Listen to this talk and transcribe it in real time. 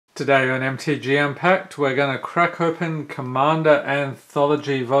Today on MTG Unpacked we're going to crack open Commander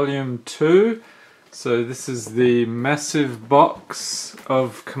Anthology Volume 2. So this is the massive box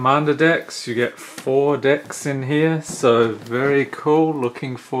of Commander decks. You get 4 decks in here, so very cool.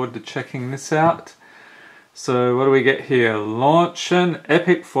 Looking forward to checking this out. So what do we get here? Launch an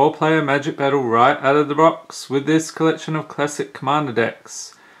epic 4-player Magic battle right out of the box with this collection of classic Commander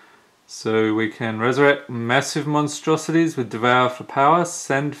decks. So we can resurrect massive monstrosities with Devour for power,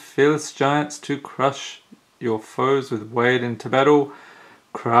 send fearless giants to crush your foes with Wade into battle,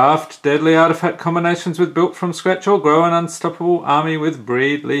 craft deadly artifact combinations with Built from Scratch, or grow an unstoppable army with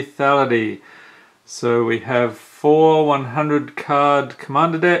Breed Lethality. So we have 4 100 card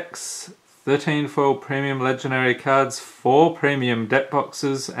Commander decks, 13 foil premium legendary cards, 4 premium deck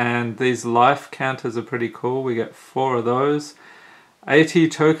boxes, and these life counters are pretty cool. We get 4 of those. 80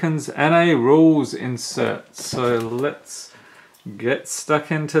 tokens and a rules insert. So let's get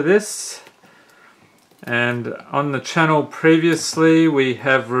stuck into this. And on the channel previously we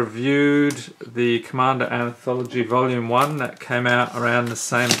have reviewed the Commander Anthology Volume 1 that came out around the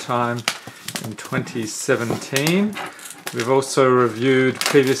same time in 2017. We've also reviewed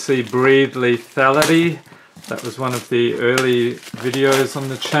previously Breed Lethality. That was one of the early videos on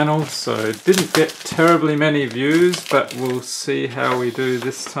the channel, so it didn't get terribly many views, but we'll see how we do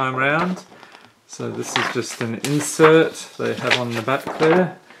this time round. So this is just an insert they have on the back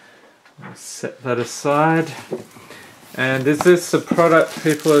there. We'll set that aside. And is this a product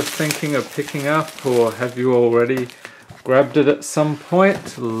people are thinking of picking up, or have you already grabbed it at some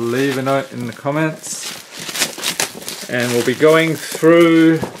point? Leave a note in the comments. And we'll be going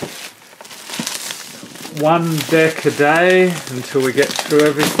through one deck a day until we get through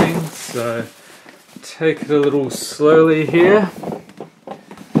everything, so take it a little slowly here.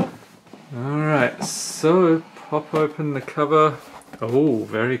 Alright, so pop open the cover. Oh,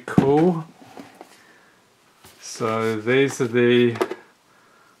 very cool. So these are the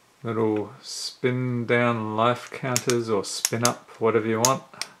little spin down life counters, or spin up, whatever you want.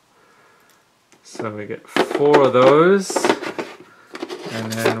 So we get 4 of those.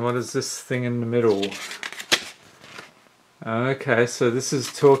 And then what is this thing in the middle? Okay, so this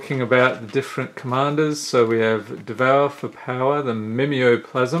is talking about the different commanders. So we have Devour for power, the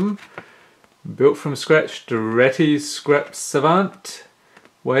Mimeoplasm, Built from Scratch, Duretti's Scrap Savant,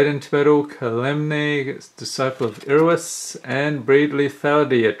 Wade into battle, Kalemni, Disciple of Iroas, and Breed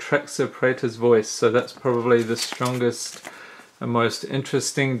Lethality, Atraxa Praetor's Voice. So that's probably the strongest and most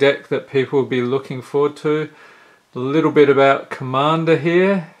interesting deck that people will be looking forward to. A little bit about Commander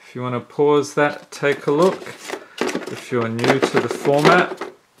here. If you want to pause that, take a look if you're new to the format.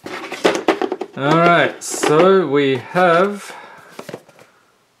 Alright, so we have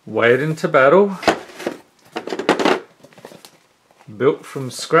Wade into battle, Built from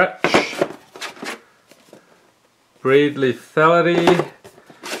Scratch, Breed Lethality,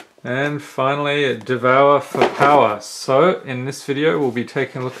 and finally Devour for power. So in this video we'll be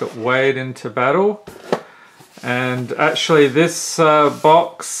taking a look at Wade into battle. And actually this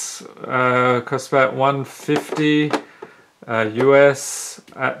box costs about $150 US.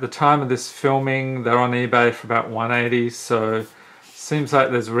 At the time of this filming they're on eBay for about $180, so seems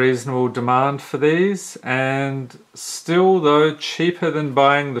like there's reasonable demand for these, and still though cheaper than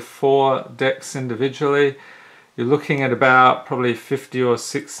buying the 4 decks individually. You're looking at about probably 50 or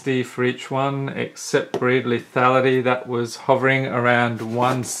 60 for each one, except Breed Lethality, that was hovering around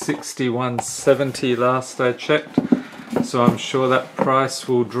 160, 170 last I checked. So I'm sure that price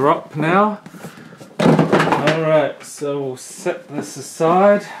will drop now. Alright, so we'll set this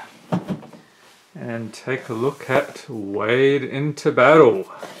aside and take a look at Wade into battle.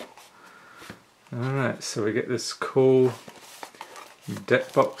 Alright, so we get this cool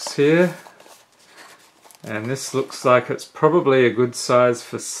deck box here. And this looks like it's probably a good size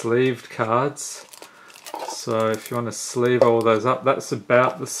for sleeved cards. So if you want to sleeve all those up, that's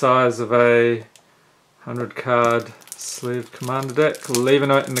about the size of a 100 card sleeved Commander deck. Leave a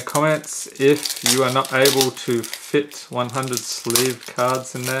note in the comments if you are not able to fit 100 sleeved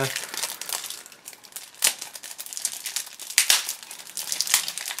cards in there.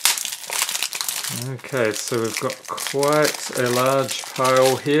 Okay, so we've got quite a large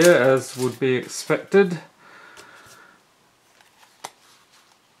pile here, as would be expected.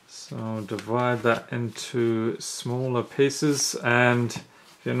 So I'll divide that into smaller pieces, and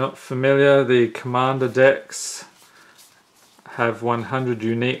if you're not familiar, the Commander decks have 100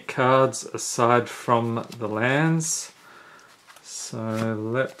 unique cards aside from the lands. So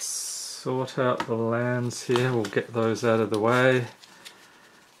let's sort out the lands here, we'll get those out of the way.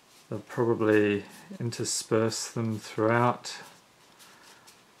 They'll probably intersperse them throughout.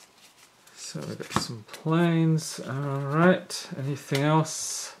 So we've got some planes. Alright, anything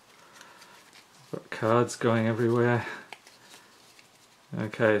else? Got cards going everywhere.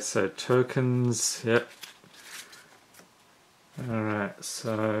 Okay, so tokens, yep. Alright,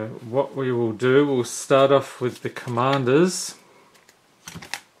 so what we will do, we'll start off with the commanders.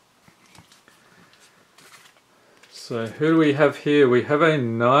 So who do we have here? We have a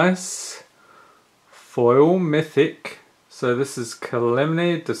nice foil mythic. So this is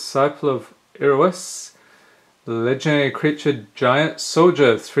Kalemni, Disciple of Iroas, legendary creature, giant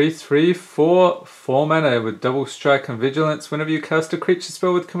soldier, 3/3 for 4 mana with double strike and vigilance. Whenever you cast a creature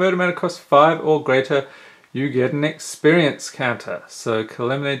spell with converted mana cost 5 or greater, you get an experience counter. So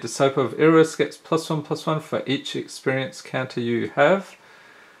Kalemni, Disciple of Iroas gets +1/+1 for each experience counter you have.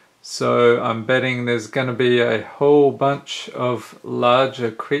 So I'm betting there's going to be a whole bunch of larger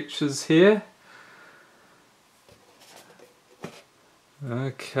creatures here.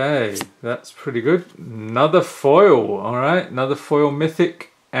 Okay, that's pretty good. Another foil, alright, another foil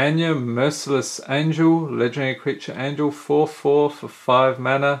mythic. Anya, Merciless Angel, legendary creature angel, 4/4 for 5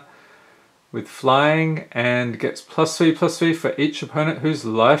 mana with flying, and gets +3/+3 for each opponent whose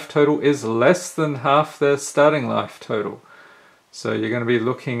life total is less than half their starting life total. So you're going to be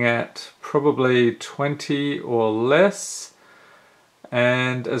looking at probably 20 or less,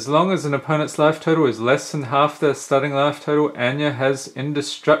 and as long as an opponent's life total is less than half their starting life total, Anya has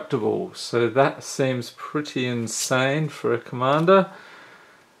indestructible. So that seems pretty insane for a commander.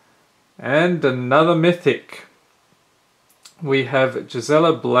 And another mythic. We have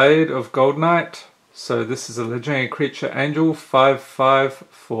Gisela, Blade of Gold Knight. So this is a legendary creature angel, 5/5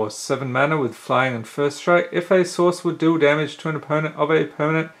 for 7 mana with flying and first strike. If a source would deal damage to an opponent of a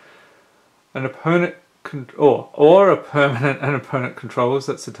permanent, a permanent an opponent controls,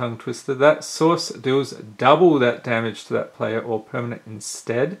 that's a tongue twister, that source deals double that damage to that player or permanent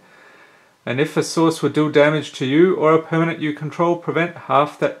instead. And if a source would deal damage to you or a permanent you control, prevent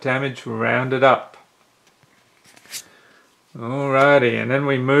half that damage rounded up. Alrighty, and then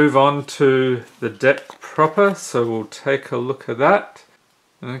we move on to the deck proper, so we'll take a look at that.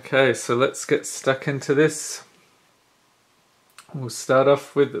 Okay, so let's get stuck into this. We'll start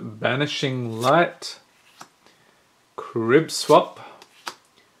off with Banishing Light, Crib Swap,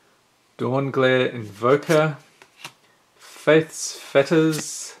 Dawnglare Invoker, Faith's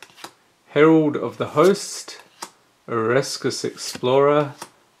Fetters, Herald of the Host, Oreskos Explorer,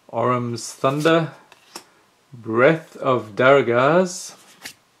 Orum's Thunder, Breath of Daragaz,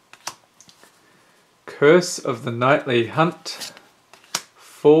 Curse of the Nightly Hunt,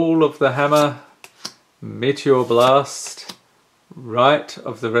 Fall of the Hammer, Meteor Blast, Rite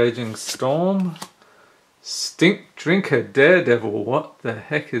of the Raging Storm, Stink Drinker Daredevil. What the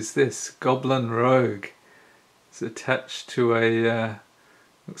heck is this? Goblin Rogue. It's attached to a,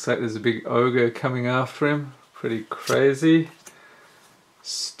 looks like there's a big ogre coming after him. Pretty crazy.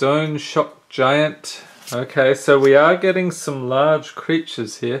 Stone Shock Giant. Okay, so we are getting some large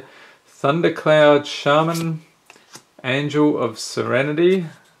creatures here. Thundercloud Shaman, Angel of Serenity.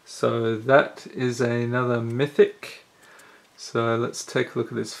 So that is another mythic. So let's take a look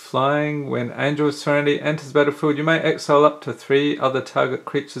at this. Flying. When Angel of Serenity enters the battlefield, you may exile up to 3 other target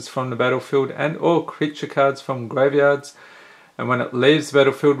creatures from the battlefield and or creature cards from graveyards. And when it leaves the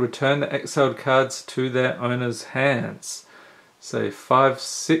battlefield, return the exiled cards to their owner's hands. So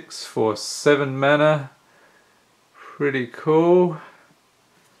 5/6 for 7 mana. Pretty cool.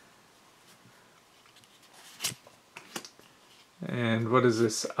 And what is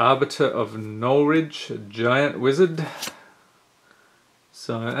this? Arbiter of Norwich, a giant wizard.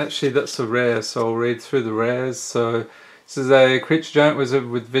 So actually that's a rare, so I'll read through the rares. So this is a creature giant wizard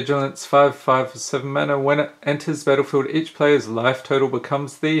with vigilance, 5/5 for 7 mana. When it enters battlefield, each player's life total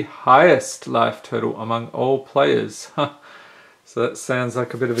becomes the highest life total among all players. So that sounds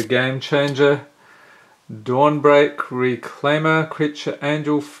like a bit of a game changer. Dawnbreak Reclaimer, creature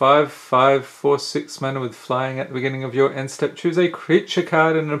angel, 5/5 for 6 mana with flying. At the beginning of your end step, choose a creature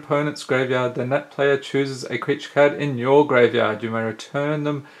card in an opponent's graveyard. Then that player chooses a creature card in your graveyard. You may return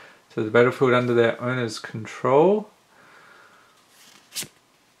them to the battlefield under their owner's control.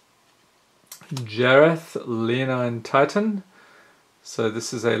 Jareth, Leonine Titan. So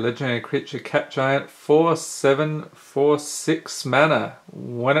this is a legendary creature, cat giant, 4/7 for 6 mana.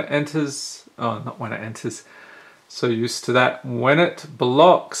 When it enters, not when it enters, so used to that. When it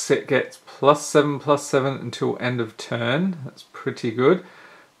blocks, it gets +7/+7 until end of turn. That's pretty good.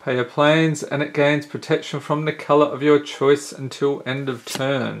 Pay your planes, and it gains protection from the colour of your choice until end of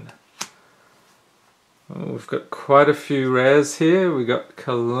turn. Oh, we've got quite a few rares here. We've got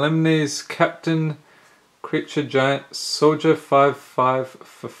Kalemni's Captain, Creature Giant Soldier 5/5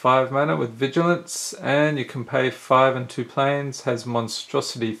 for 5 mana with Vigilance, and you can pay 5 and 2 planes, has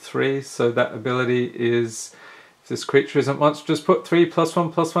Monstrosity 3, so that ability is, if this creature isn't monstrous, put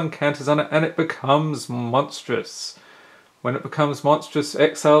 3+1/+1 counters on it and it becomes monstrous. When it becomes monstrous,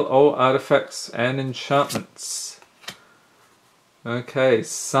 exile all artifacts and enchantments. Okay,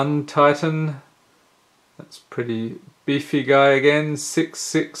 Sun Titan, that's pretty beefy guy again,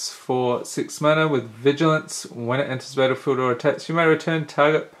 6/6 for 6 mana with Vigilance. When it enters battlefield or attacks, you may return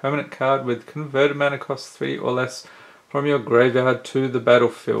target permanent card with converted mana cost 3 or less from your graveyard to the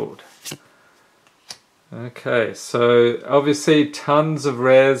battlefield. Okay, so obviously tons of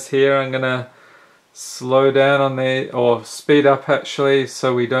rares here. I'm going to slow down on or speed up actually,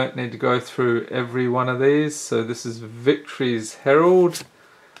 so we don't need to go through every one of these. So this is Victory's Herald,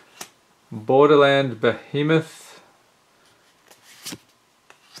 Borderland Behemoth,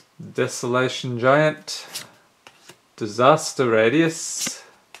 Desolation Giant, Disaster Radius,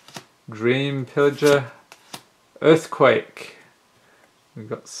 Dream Pillager, Earthquake. We've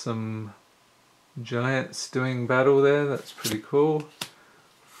got some giants doing battle there, that's pretty cool.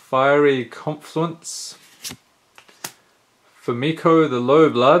 Fiery Confluence, Famiko the Low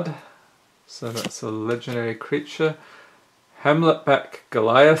Blood, so that's a legendary creature. Hamletback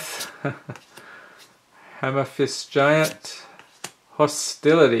Goliath, Hammerfist Giant,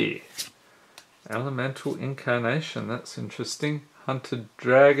 Hostility, Elemental Incarnation, that's interesting. Hunted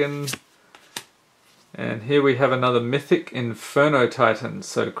Dragon, and here we have another mythic, Inferno Titan.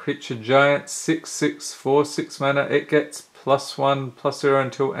 So creature giant, 6/6 for 6 mana. It gets +1/+0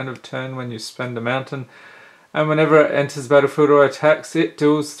 until end of turn when you spend a mountain. And whenever it enters battlefield or attacks, it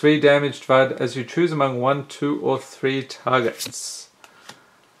deals 3 damage divided as you choose among 1, 2, or 3 targets.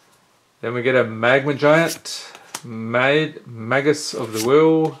 Then we get a Magma Giant, Magus of the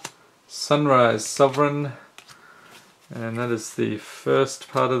Will, Sunrise Sovereign, and that is the first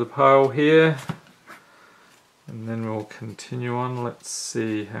part of the pile here. And then we'll continue on. Let's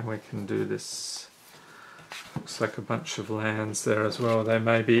see how we can do this. Looks like a bunch of lands there as well. They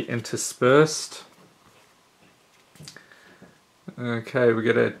may be interspersed. Okay, we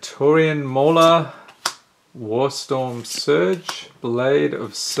get a Taurian Mauler, Warstorm Surge, Blade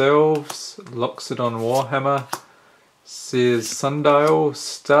of Selves, Loxodon Warhammer, Seer's Sundial,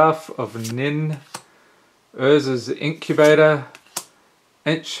 Staff of Nin, Urza's Incubator,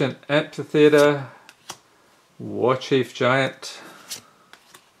 Ancient Amphitheater, Warchief Giant,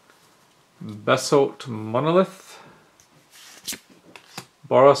 Basalt Monolith,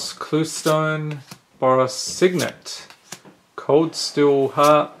 Boros Cluestone, Boros Signet, Cold Steel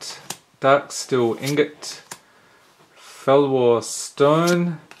Heart, Dark Steel Ingot, Felwar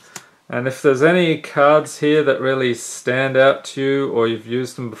Stone. And if there's any cards here that really stand out to you, or you've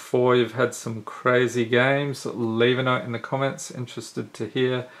used them before, you've had some crazy games, leave a note in the comments. Interested to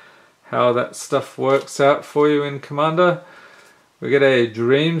hear how that stuff works out for you in Commander. We get a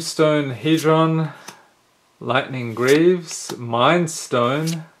Dreamstone Hedron, Lightning Greaves,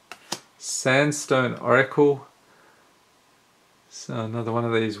 Mindstone, Sandstone Oracle, so another one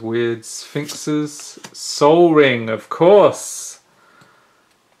of these weird sphinxes, Soul Ring, of course!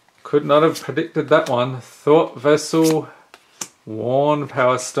 Could not have predicted that one. Thought Vessel, Worn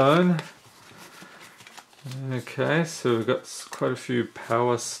Power Stone. Okay, so we've got quite a few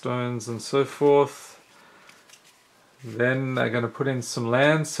Power Stones and so forth. Then they're going to put in some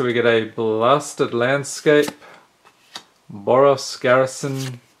lands, so we get a Blasted Landscape, Boros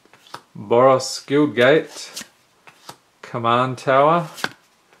Garrison, Boros Guildgate, Command Tower,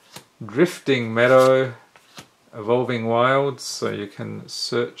 Drifting Meadow, Evolving Wilds, so you can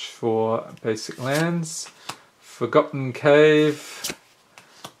search for basic lands, Forgotten Cave,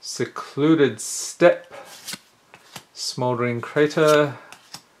 Secluded Steppe, Smouldering Crater,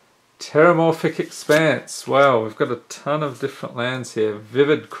 Terramorphic Expanse. Wow, we've got a ton of different lands here.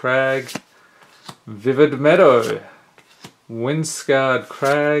 Vivid Crag, Vivid Meadow, Windscarred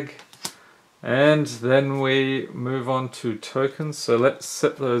Crag, and then we move on to tokens. So let's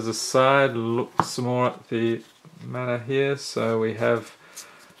set those aside, look some more at the mana here. So we have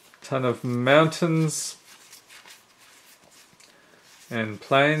a ton of mountains and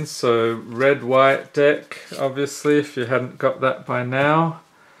plains. So red-white deck, obviously, if you hadn't got that by now.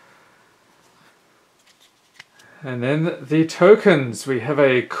 And then the tokens. We have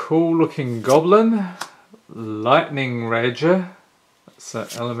a cool looking goblin, Lightning Rager. That's an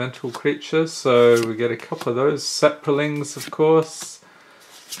elemental creature, so we get a couple of those. Saplings, of course.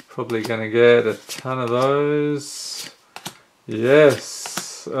 Probably going to get a ton of those.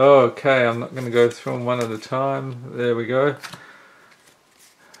 Yes. Okay, I'm not going to go through them one at a time. There we go.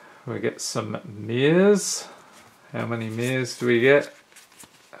 We get some mirrors. How many mirrors do we get?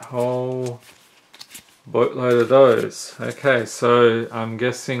 A whole boatload of those. Okay, so I'm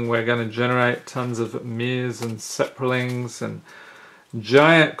guessing we're going to generate tons of mirrors and saplings and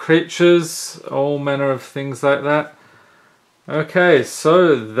giant creatures, all manner of things like that. Okay,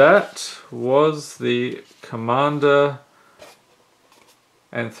 so that was the Commander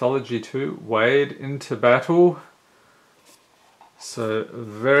Anthology 2 Wade into Battle. So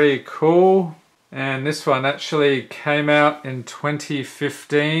very cool. And this one actually came out in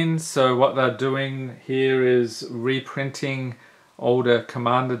 2015. So what they're doing here is reprinting older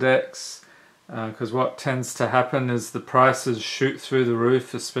Commander decks. Because what tends to happen is the prices shoot through the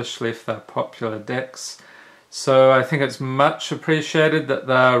roof, especially if they're popular decks. So I think it's much appreciated that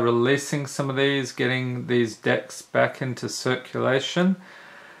they're releasing some of these, getting these decks back into circulation.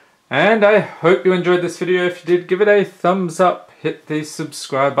 And I hope you enjoyed this video. If you did, give it a thumbs up. Hit the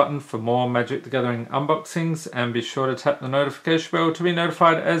subscribe button for more Magic the Gathering unboxings, and be sure to tap the notification bell to be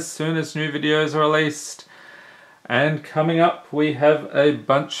notified as soon as new videos are released. And coming up, we have a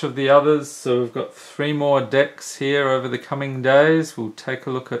bunch of the others, so we've got 3 more decks here over the coming days. We'll take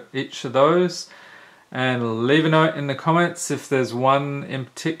a look at each of those, and leave a note in the comments if there's one in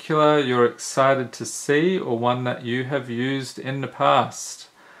particular you're excited to see, or one that you have used in the past.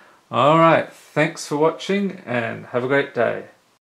 Alright, thanks for watching and have a great day.